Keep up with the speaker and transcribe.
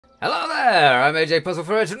Hello there, I'm AJ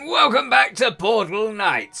PuzzleFerret and welcome back to Portal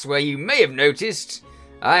Knights, where you may have noticed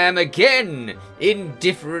I am again in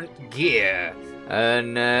different gear.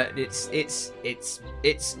 And it's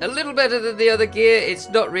a little better than the other gear. It's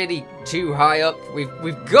not really too high up.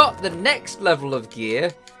 We've got the next level of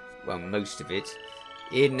gear, well, most of it,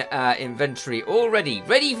 in our inventory already,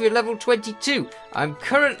 ready for level 22. I'm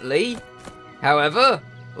currently, however,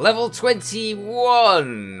 level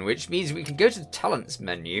 21, which means we can go to the talents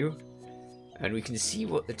menu and we can see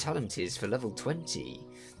what the talent is for level 20.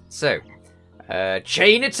 So,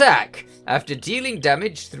 chain attack. After dealing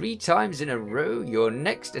damage 3 times in a row, your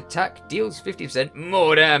next attack deals 50%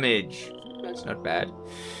 more damage. That's not bad.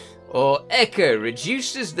 Or echo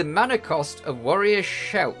reduces the mana cost of warrior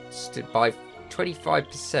shouts by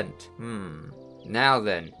 25%. Now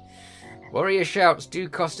then. Warrior shouts do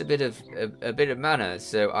cost a bit of mana,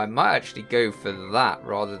 so I might actually go for that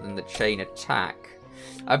rather than the chain attack.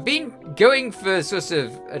 I've been going for sort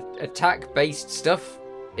of attack-based stuff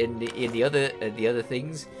in the other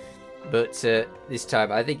things, but this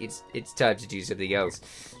time I think it's time to do something else.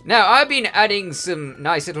 Now I've been adding some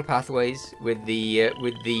nice little pathways with the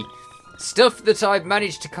stuff that I've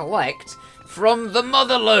managed to collect from the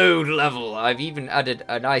Motherlode level. I've even added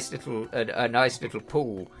a nice little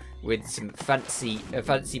pool with some fancy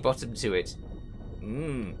bottom to it.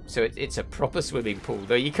 So it's a proper swimming pool,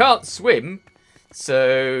 though you can't swim.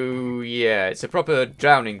 So yeah, it's a proper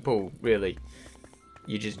drowning pool, really.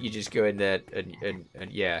 You just go in there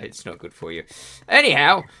and yeah, it's not good for you.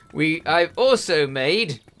 Anyhow, I've also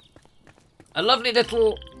made a lovely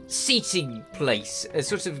little seating place, a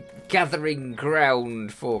sort of gathering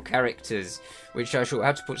ground for characters, which I shall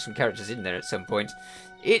have to put some characters in there at some point.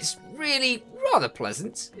 It's really rather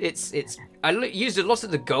pleasant. I used a lot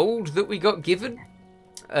of the gold that we got given,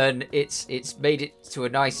 and it's made it to a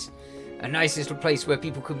nice little place where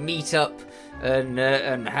people can meet up and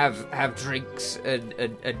have drinks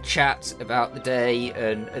and chat about the day,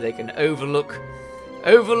 and they can overlook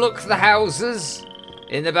the houses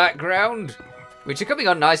in the background, which are coming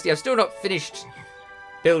on nicely. I've still not finished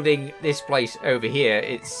building this place over here.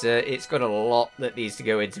 It's got a lot that needs to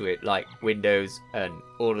go into it, like windows and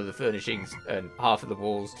all of the furnishings and half of the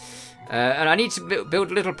walls. And I need to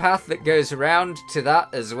build a little path that goes around to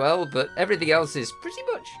that as well, but everything else is pretty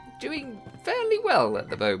much doing fairly well at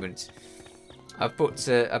the moment. I've put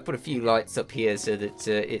a few lights up here so that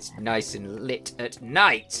it's nice and lit at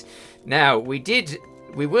night. Now, we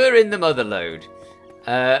were in the Motherlode.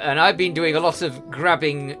 And I've been doing a lot of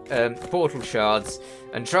grabbing portal shards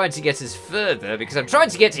and trying to get us further, because I'm trying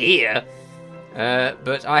to get to here,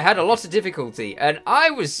 but I had a lot of difficulty, and I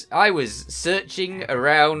was searching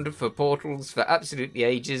around for portals for absolutely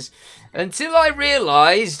ages until I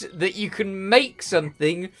realised that you can make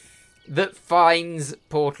something that finds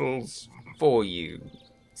portals for you.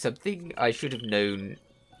 Something I should have known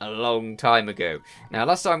a long time ago. Now,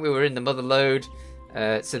 last time we were in the Motherlode.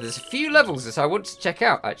 So there's a few levels that I want to check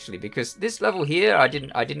out, actually, because this level here, I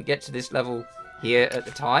didn't get to this level here at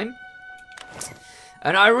the time,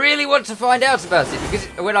 and I really want to find out about it, because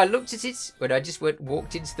when I looked at it, when I just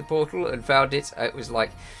walked into the portal and found it, it was like,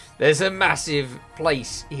 there's a massive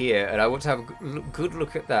place here, and I want to have a good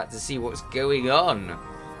look at that to see what's going on.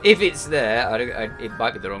 If it's there, it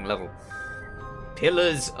might be the wrong level.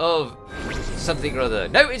 Pillars of something or other.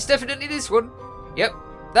 No, it's definitely this one. Yep,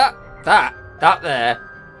 that there,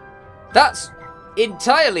 that's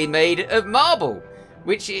entirely made of marble,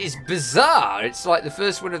 which is bizarre. It's like the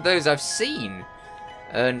first one of those I've seen.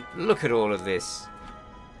 And look at all of this.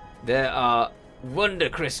 There are wonder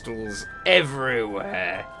crystals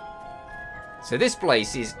everywhere. So this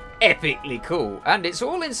place is epically cool, and it's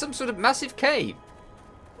all in some sort of massive cave.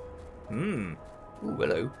 Ooh,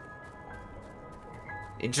 hello.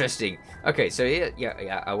 Interesting. Okay, so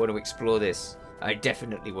yeah, I want to explore this. I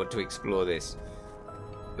definitely want to explore this.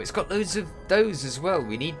 But it's got loads of those as well.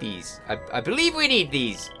 We need these. I believe we need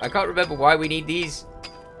these. I can't remember why we need these,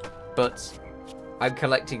 but I'm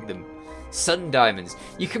collecting them. Sun diamonds.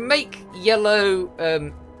 You can make yellow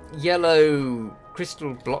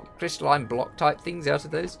crystalline block type things out of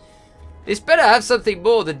those. This better have something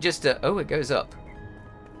more than just a... Oh, it goes up.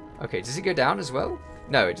 Okay, does it go down as well?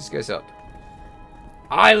 No, it just goes up.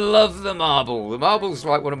 I love the marble. The marble's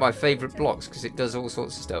like one of my favourite blocks because it does all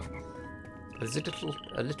sorts of stuff. There's a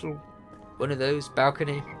little one of those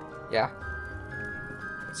balcony. Yeah.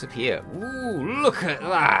 What's up here? Ooh, look at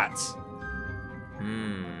that.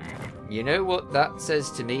 You know what that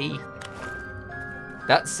says to me?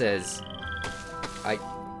 That says I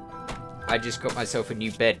just got myself a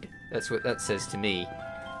new bed. That's what that says to me.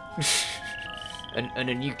 And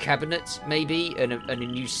a new cabinet, maybe, and a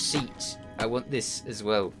new seat. I want this as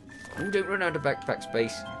well. Ooh, don't run out of backpack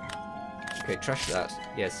space. Okay, trash that.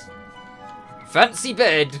 Yes. Fancy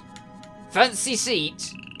bed. Fancy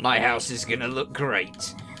seat. My house is gonna look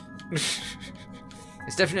great.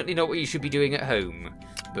 It's definitely not what you should be doing at home.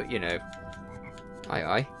 But, you know.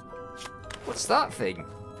 Aye. What's that thing?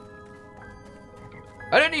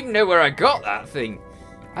 I don't even know where I got that thing.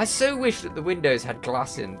 I so wish that the windows had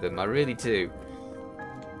glass in them. I really do.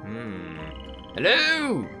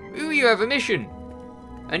 Hello? Ooh, you have a mission.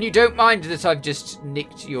 And you don't mind that I've just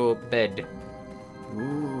nicked your bed.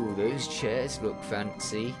 Ooh, those chairs look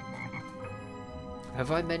fancy.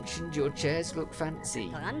 Have I mentioned your chairs look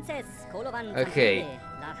fancy? Okay.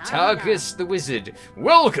 Targus the Wizard.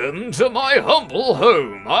 Welcome to my humble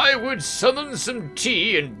home. I would summon some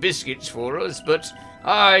tea and biscuits for us, but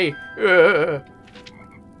I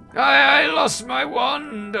lost my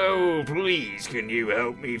wand. Oh, please, can you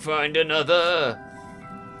help me find another?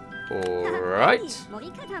 Alright.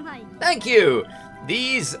 Thank you.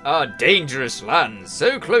 These are dangerous lands,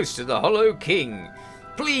 so close to the Hollow King.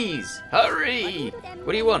 Please, hurry!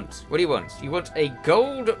 What do you want? What do you want? You want a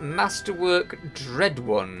gold masterwork dread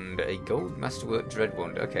wand. A gold masterwork dread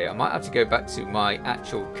wand. Okay, I might have to go back to my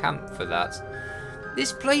actual camp for that.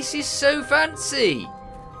 This place is so fancy!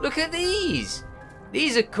 Look at these!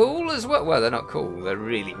 These are cool as well. Well, they're not cool. They're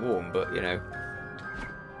really warm, but, you know.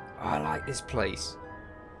 I like this place.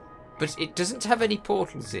 But it doesn't have any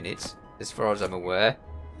portals in it, as far as I'm aware.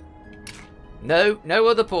 No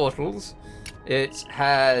other portals. It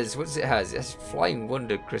has, what does it has? It has flying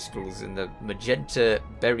wonder crystals and the magenta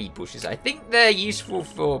berry bushes. I think they're useful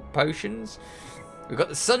for potions. We've got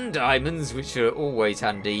the sun diamonds, which are always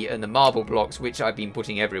handy, and the marble blocks, which I've been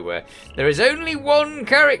putting everywhere. There is only one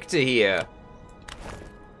character here.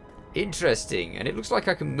 Interesting, and it looks like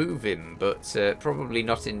I can move him, but probably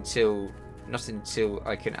not until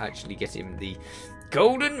I can actually get him the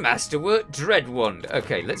Golden Masterwork Dread Wand.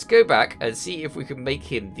 Okay, let's go back and see if we can make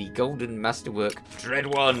him the Golden Masterwork Dread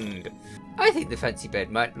Wand. I think the fancy bed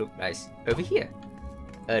might look nice over here.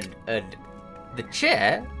 And the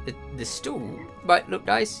chair, the stool, might look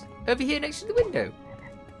nice over here next to the window.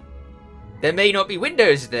 There may not be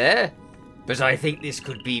windows there, but I think this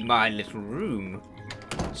could be my little room.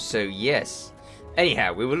 So yes.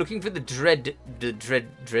 Anyhow, we were looking for the dread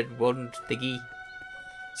wand thingy.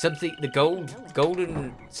 Something, the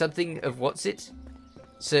golden something of what's it?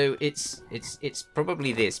 So it's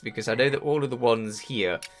probably this, because I know that all of the ones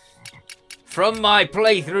here, from my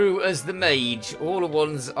playthrough as the mage, all the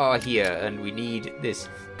ones are here, and we need this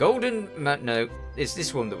golden. No, it's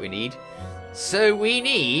this one that we need. So we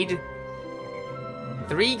need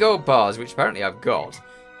 3 gold bars, which apparently I've got.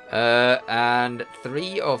 And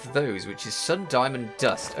 3 of those, which is sun diamond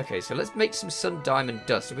dust. Okay, so let's make some sun diamond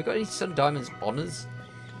dust. Have we got any sun diamonds on us?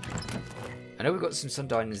 I know we've got some sun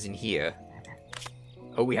diamonds in here.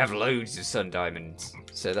 Oh, we have loads of sun diamonds,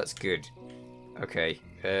 so that's good. Okay,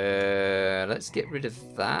 let's get rid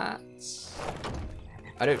of that.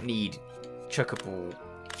 I don't need chuckable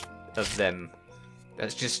of them.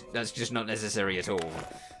 That's just not necessary at all.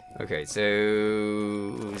 Okay,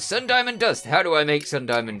 so sun diamond dust. How do I make sun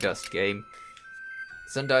diamond dust, game?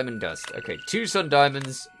 Sun diamond dust. Okay, 2 sun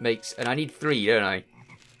diamonds makes, and I need 3, don't I?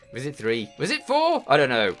 Was it 3? Was it 4? I don't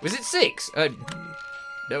know. Was it 6?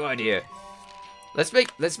 No idea. Let's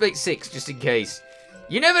make 6 just in case.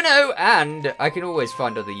 You never know, and I can always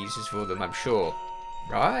find other uses for them, I'm sure.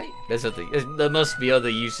 Right? There must be other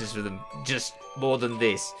uses for them, just more than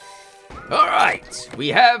this. Alright, we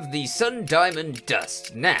have the sun diamond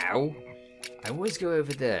dust. Now, I always go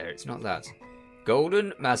over there. It's not that.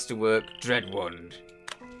 Golden Masterwork Dread Wand.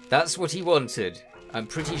 That's what he wanted. I'm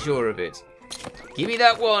pretty sure of it. Give me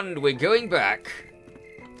that wand. We're going back.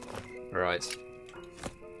 Right.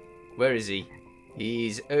 Where is he?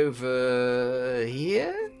 He's over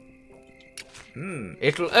here?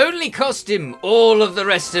 It'll only cost him all of the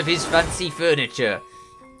rest of his fancy furniture.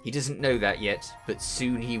 He doesn't know that yet, but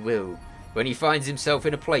soon he will. When he finds himself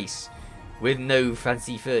in a place with no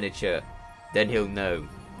fancy furniture, then he'll know.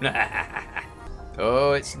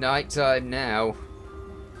 Oh, it's night time now.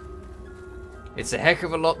 It's a heck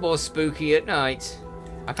of a lot more spooky at night.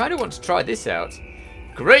 I kind of want to try this out.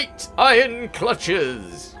 Great Iron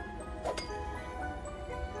Clutches!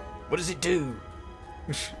 What does it do?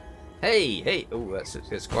 Hey! Oh,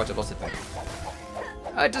 that's quite a lot of that.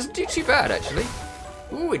 It doesn't do too bad, actually.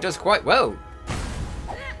 Ooh, it does quite well.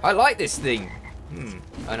 I like this thing.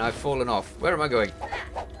 And I've fallen off. Where am I going?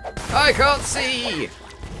 I can't see!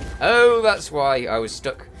 Oh, that's why I was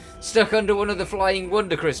stuck under one of the flying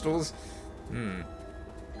wonder crystals.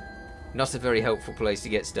 Not a very helpful place to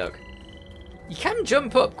get stuck. You can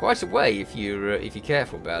jump up quite a way if you're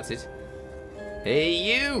careful about it. Hey,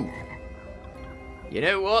 you! You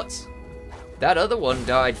know what? That other one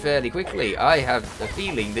died fairly quickly. I have a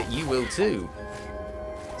feeling that you will too.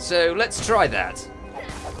 So let's try that.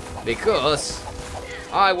 Because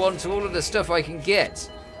I want all of the stuff I can get.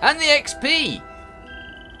 And the XP!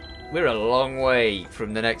 We're a long way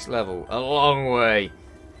from the next level. A long way.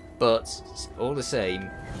 But all the same,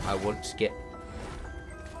 I want to get...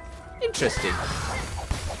 Interesting.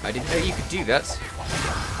 I didn't know you could do that.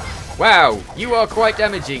 Wow, you are quite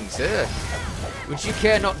damaging, sir. Would you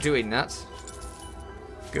care not doing that?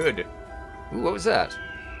 Good. Ooh, what was that?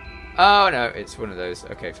 Oh, no, it's one of those.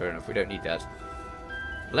 Okay, fair enough. We don't need that.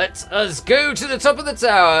 Let us go to the top of the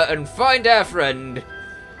tower and find our friend,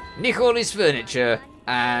 nick all his furniture,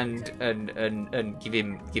 and give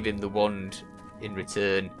him the wand in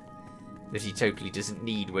return that he totally doesn't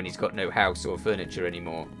need when he's got no house or furniture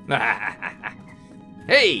anymore.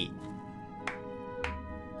 Hey!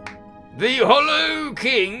 The Hollow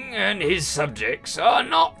King and his subjects are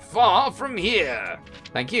not far from here.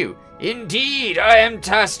 Thank you. Indeed, I am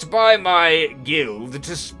tasked by my guild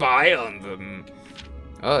to spy on them.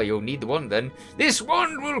 Oh, you'll need the wand then. This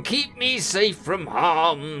wand will keep me safe from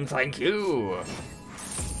harm, thank you.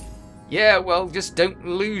 Yeah, well, just don't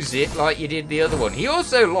lose it like you did the other one. He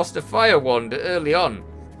also lost a fire wand early on.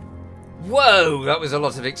 Whoa, that was a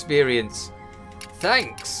lot of experience.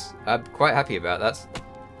 Thanks. I'm quite happy about that.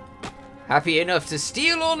 Happy enough to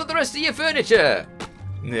steal all of the rest of your furniture.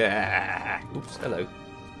 Oops, hello.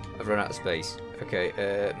 I've run out of space. Okay,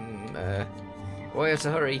 why have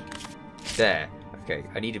to hurry? There. Okay,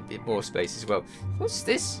 I need a bit more space as well. What's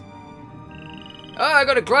this? Oh, I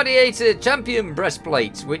got a Gladiator Champion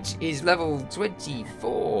breastplate, which is level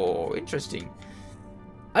 24. Interesting.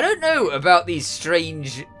 I don't know about these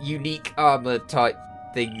strange, unique armor type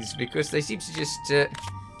things because they seem to just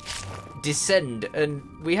descend. And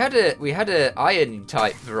we had a iron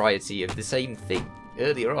type variety of the same thing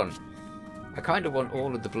earlier on. I kind of want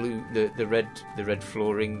all of the blue, the red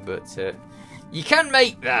flooring, but you can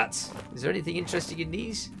make that. Is there anything interesting in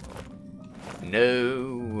these?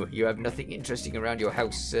 No, you have nothing interesting around your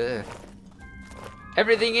house, sir.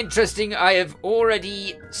 Everything interesting I have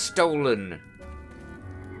already stolen.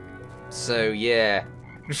 So, yeah.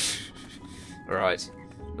 Right.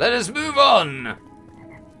 Let us move on.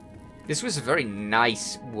 This was a very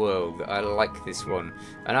nice world. I like this one.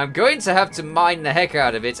 And I'm going to have to mine the heck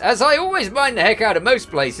out of it, as I always mine the heck out of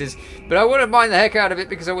most places. But I want to mine the heck out of it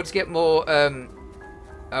because I want to get more,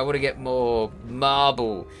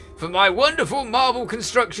 marble for my wonderful marble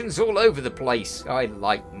constructions all over the place. I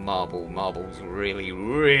like marble. Marble's really,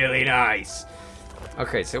 really nice.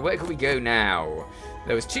 Okay, so where can we go now?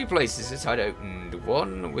 There was two places that I'd opened.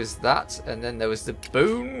 One was that, and then there was the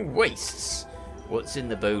Bone Wastes. What's in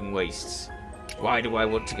the Bone Wastes? Why do I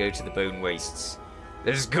want to go to the Bone Wastes?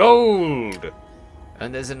 There's gold!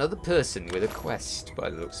 And there's another person with a quest,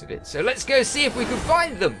 by the looks of it. So let's go see if we can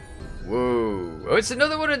find them! Whoa. Oh, it's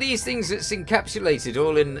another one of these things that's encapsulated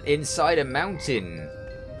all inside a mountain.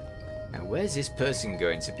 Now, where's this person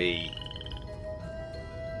going to be?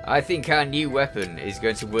 I think our new weapon is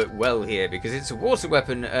going to work well here because it's a water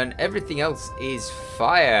weapon and everything else is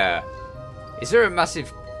fire. Is there a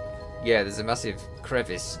massive... Yeah, there's a massive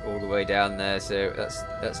crevice all the way down there, so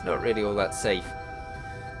that's not really all that safe.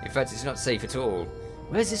 In fact, it's not safe at all.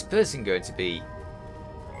 Where's this person going to be?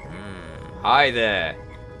 Hi there.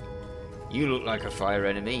 You look like a fire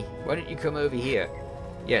enemy. Why don't you come over here?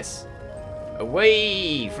 Yes.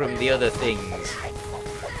 Away from the other things.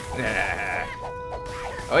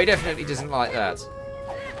 Oh, he definitely doesn't like that.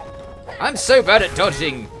 I'm so bad at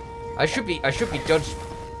dodging. I should be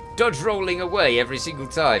dodge rolling away every single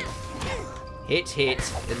time. Hit,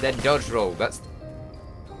 and then dodge roll. That's...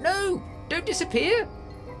 No! Don't disappear!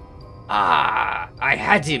 Ah! I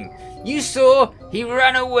had him! You saw? He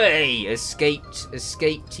ran away!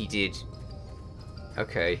 Escaped he did.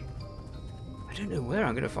 Okay. I don't know where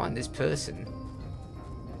I'm going to find this person.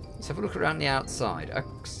 Let's have a look around the outside. I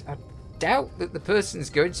doubt that the person's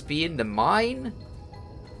going to be in the mine.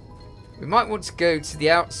 We might want to go to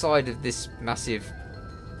the outside of this massive...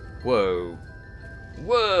 Whoa.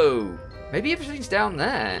 Whoa! Maybe everything's down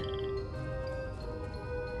there.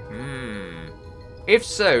 If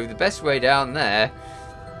so, the best way down there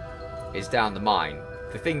is down the mine.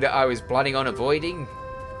 The thing that I was planning on avoiding.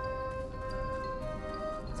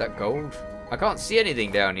 Is that gold? I can't see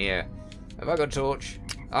anything down here. Have I got a torch?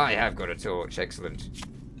 I have got a torch. Excellent.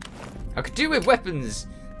 I could do with weapons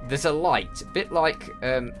there's a light, a bit like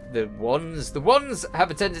the wands. The wands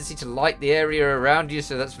have a tendency to light the area around you,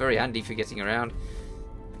 so that's very handy for getting around.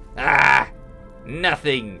 Ah!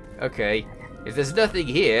 Nothing! Okay. If there's nothing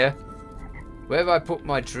here, where have I put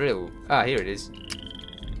my drill? Ah, here it is.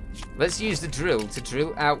 Let's use the drill to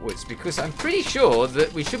drill outwards, because I'm pretty sure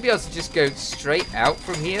that we should be able to just go straight out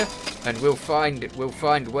from here, and we'll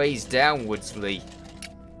find ways downwardsly.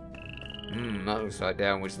 That looks like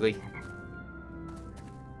downwardsly.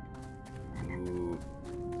 Ooh.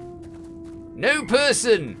 No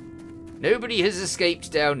person! Nobody has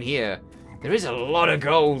escaped down here. There is a lot of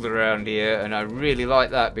gold around here, and I really like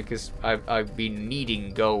that because I've been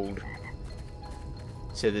needing gold.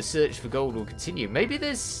 So the search for gold will continue. Maybe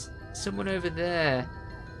there's someone over there.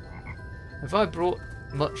 Have I brought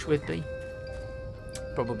much with me?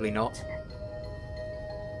 Probably not.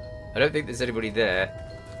 I don't think there's anybody there.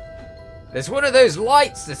 There's one of those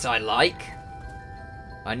lights that I like.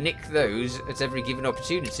 I nick those at every given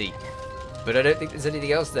opportunity. But I don't think there's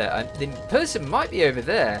anything else there. The person might be over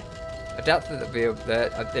there. I doubt that they'll be over there.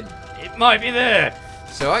 It might be there.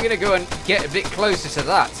 So I'm going to go and get a bit closer to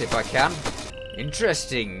that if I can.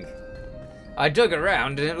 Interesting. I dug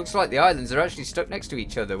around and it looks like the islands are actually stuck next to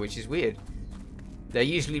each other, which is weird. They're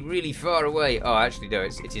usually really far away. Oh, actually, no,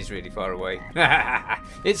 it is really far away.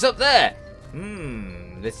 It's up there.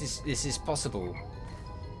 This is possible.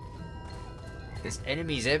 There's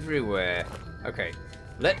enemies everywhere. Okay,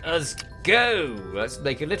 let us go. Let's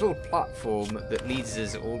make a little platform that leads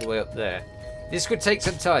us all the way up there. This could take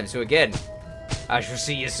some time, so again, I shall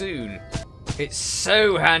see you soon. It's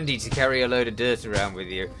so handy to carry a load of dirt around with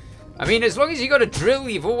you. I mean, as long as you got a drill,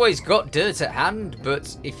 you've always got dirt at hand,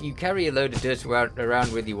 but if you carry a load of dirt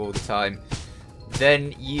around with you all the time,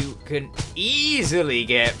 then you can easily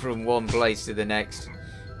get from one place to the next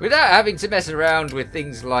without having to mess around with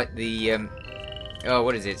things like the, oh,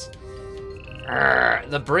 what is it?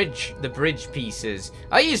 The bridge pieces.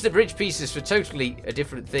 I use the bridge pieces for totally a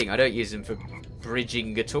different thing. I don't use them for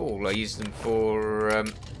bridging at all. I use them for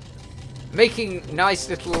making nice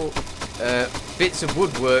little bits of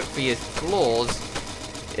woodwork for your floors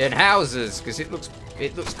and houses, because it looks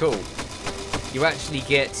cool. You actually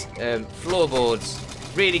get floorboards,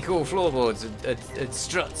 really cool floorboards, and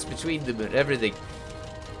struts between them and everything.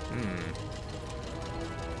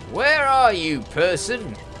 Where are you,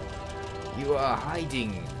 person? You are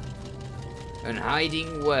hiding, and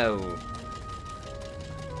hiding well.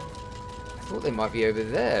 I thought they might be over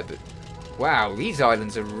there, but wow, these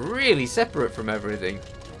islands are really separate from everything.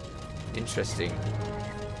 Interesting.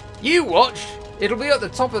 You watch! It'll be at the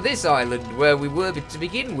top of this island where we were to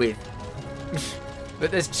begin with.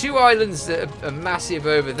 But there's two islands that are massive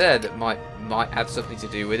over there that might have something to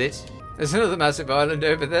do with it. There's another massive island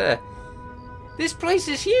over there. This place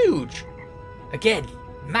is huge! Again,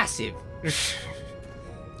 massive.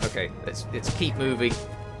 Okay, let's keep moving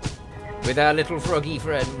with our little froggy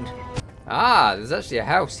friend. Ah, there's actually a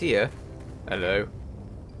house here. Hello.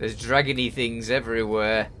 There's dragony things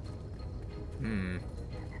everywhere.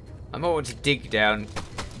 I might want to dig down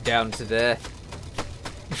to there.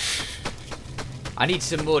 I need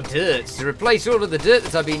some more dirt to replace all of the dirt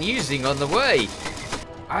that I've been using on the way.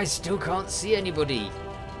 I still can't see anybody.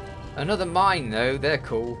 Another mine though, they're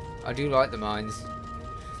cool. I do like the mines.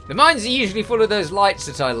 The mines are usually full of those lights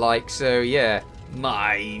that I like, so yeah.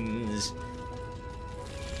 Mines.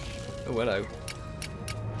 Oh, hello.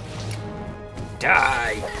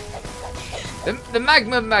 Die! The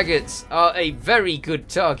magma maggots are a very good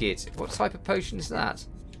target. What type of potion is that?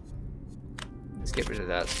 Let's get rid of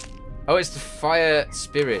that. Oh, it's the fire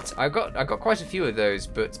spirit. I got quite a few of those,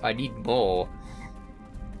 but I need more.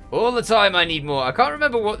 All the time I need more. I can't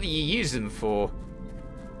remember what you use them for.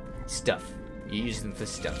 Stuff. You use them for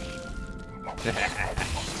stuff.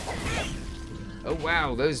 Oh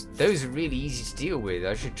wow, those are really easy to deal with.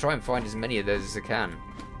 I should try and find as many of those as I can.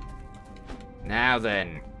 Now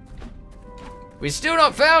then. We've still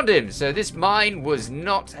not found him, so this mine was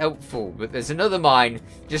not helpful. But there's another mine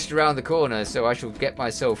just around the corner, so I shall get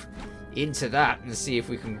myself into that and see if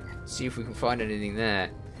we can find anything there.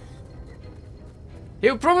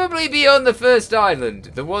 He'll probably be on the first island,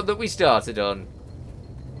 the one that we started on.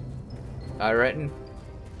 I reckon.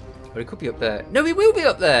 Or he could be up there. No, he will be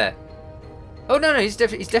up there. Oh no, he's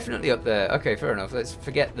definitely up there. Okay, fair enough. Let's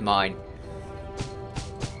forget the mine.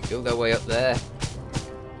 Build our way up there.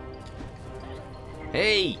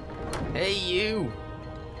 Hey! Hey, you!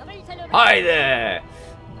 Hi there!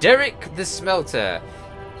 Derek the Smelter.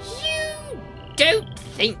 You don't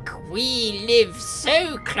think we live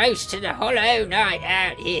so close to the Hollow Knight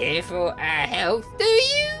out here for our health, do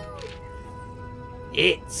you?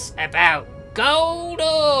 It's about Gold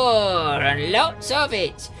ore, and lots of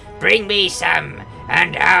it. Bring me some,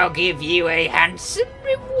 and I'll give you a handsome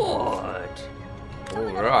reward.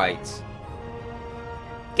 Alright.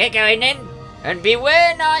 Get going then, and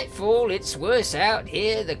beware nightfall. It's worse out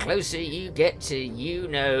here the closer you get to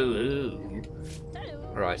you-know-who.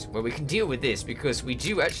 Right, well we can deal with this because we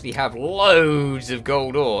do actually have loads of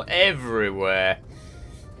gold ore everywhere.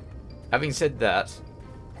 Having said that,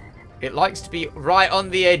 it likes to be right on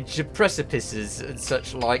the edge of precipices and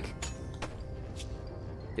such like.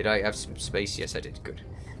 Did I have some space? Yes, I did. Good.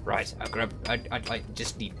 Right, I'll grab. I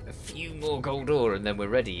just need a few more gold ore and then we're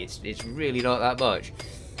ready. It's really not that much.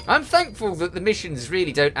 I'm thankful that the missions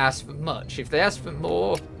really don't ask for much. If they asked for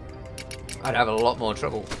more, I'd have a lot more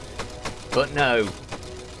trouble. But no.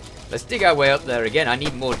 Let's dig our way up there again. I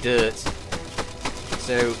need more dirt.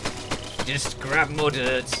 So, just grab more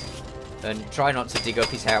dirt. And try not to dig up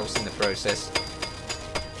his house in the process.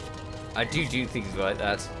 I do things like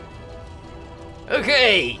that.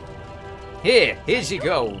 Okay! Here's your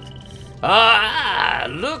gold. Ah,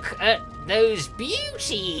 look at those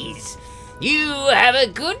beauties. You have a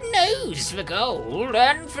good nose for gold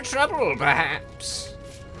and for trouble, perhaps.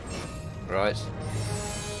 Right.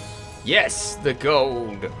 Yes, the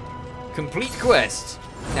gold. Complete quest.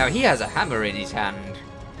 Now he has a hammer in his hand.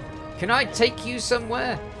 Can I take you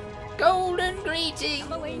somewhere? Golden greetings.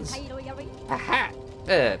 Perhaps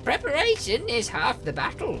preparation is half the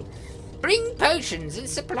battle. Bring potions and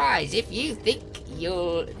supplies if you think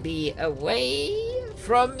you'll be away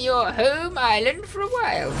from your home island for a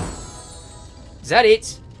while. Is that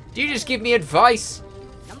it? Do you just give me advice?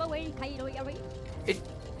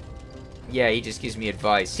 Yeah, he just gives me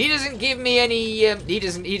advice. He doesn't give me any. He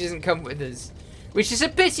doesn't come with us, which is a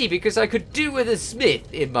pity because I could do with a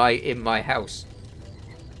smith in my house.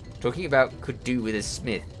 Talking about could do with a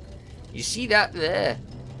smith. You see that there?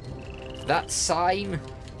 That sign?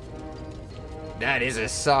 That is a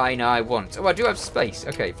sign I want. Oh, I do have space.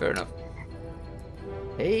 Okay, fair enough.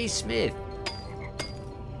 Hey, Smith.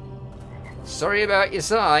 Sorry about your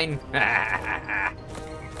sign.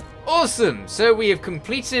 Awesome! So we have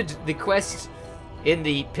completed the quest in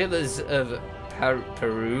the Pillars of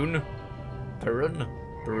Parun.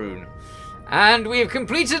 And we have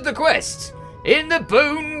completed the quest in the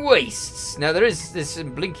Bone Wastes. Now there's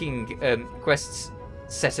some blinking quests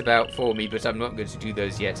set about for me, but I'm not going to do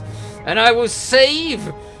those yet. And I will save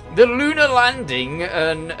the lunar landing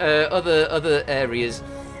and other areas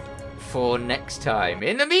for next time.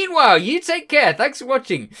 In the meanwhile, you take care. Thanks for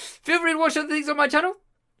watching. Feel free to watch other things on my channel.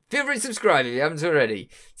 Feel free to subscribe if you haven't already.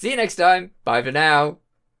 See you next time. Bye for now.